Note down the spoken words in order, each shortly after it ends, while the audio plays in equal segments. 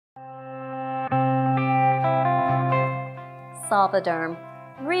Solvaderm,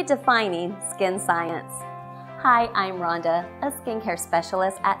 redefining skin science. Hi, I'm Rhonda, a skincare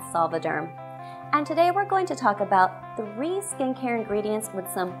specialist at Solvaderm. And today we're going to talk about 3 skincare ingredients with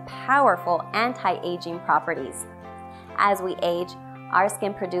some powerful anti-aging properties. As we age, our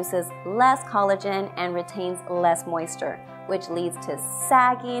skin produces less collagen and retains less moisture, which leads to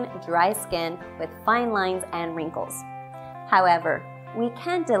sagging, dry skin with fine lines and wrinkles. However, we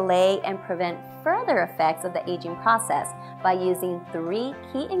can delay and prevent further effects of the aging process by using 3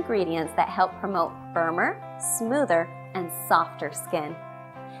 key ingredients that help promote firmer, smoother, and softer skin.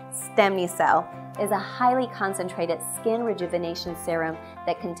 Stemnucell is a highly concentrated skin rejuvenation serum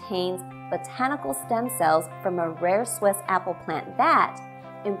that contains botanical stem cells from a rare Swiss apple plant that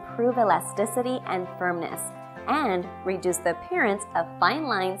improve elasticity and firmness and reduce the appearance of fine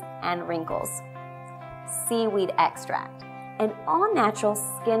lines and wrinkles. Seaweed extract, an all-natural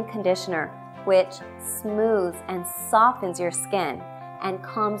skin conditioner which smooths and softens your skin and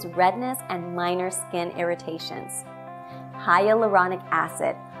calms redness and minor skin irritations. Hyaluronic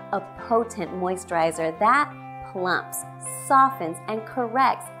acid, a potent moisturizer that plumps, softens, and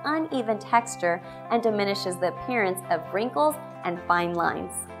corrects uneven texture and diminishes the appearance of wrinkles and fine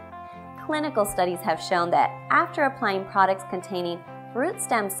lines. Clinical studies have shown that after applying products containing fruit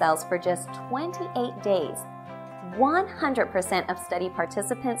stem cells for just 28 days, 100% of study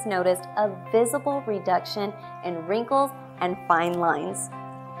participants noticed a visible reduction in wrinkles and fine lines.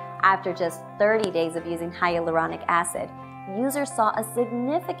 After just 30 days of using hyaluronic acid, users saw a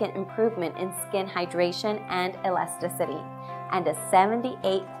significant improvement in skin hydration and elasticity, and a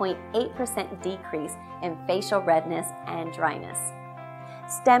 78.8% decrease in facial redness and dryness.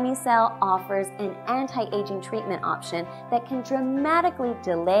 Stemnucell offers an anti-aging treatment option that can dramatically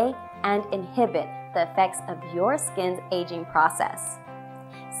delay and inhibit the effects of your skin's aging process.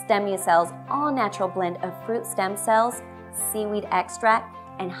 Stemnucell's all-natural blend of fruit stem cells, seaweed extract,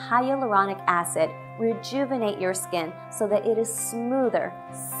 and hyaluronic acid rejuvenate your skin so that it is smoother,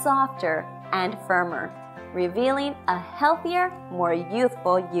 softer, and firmer, revealing a healthier, more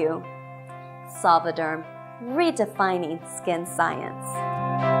youthful you. Solvaderm, redefining skin science.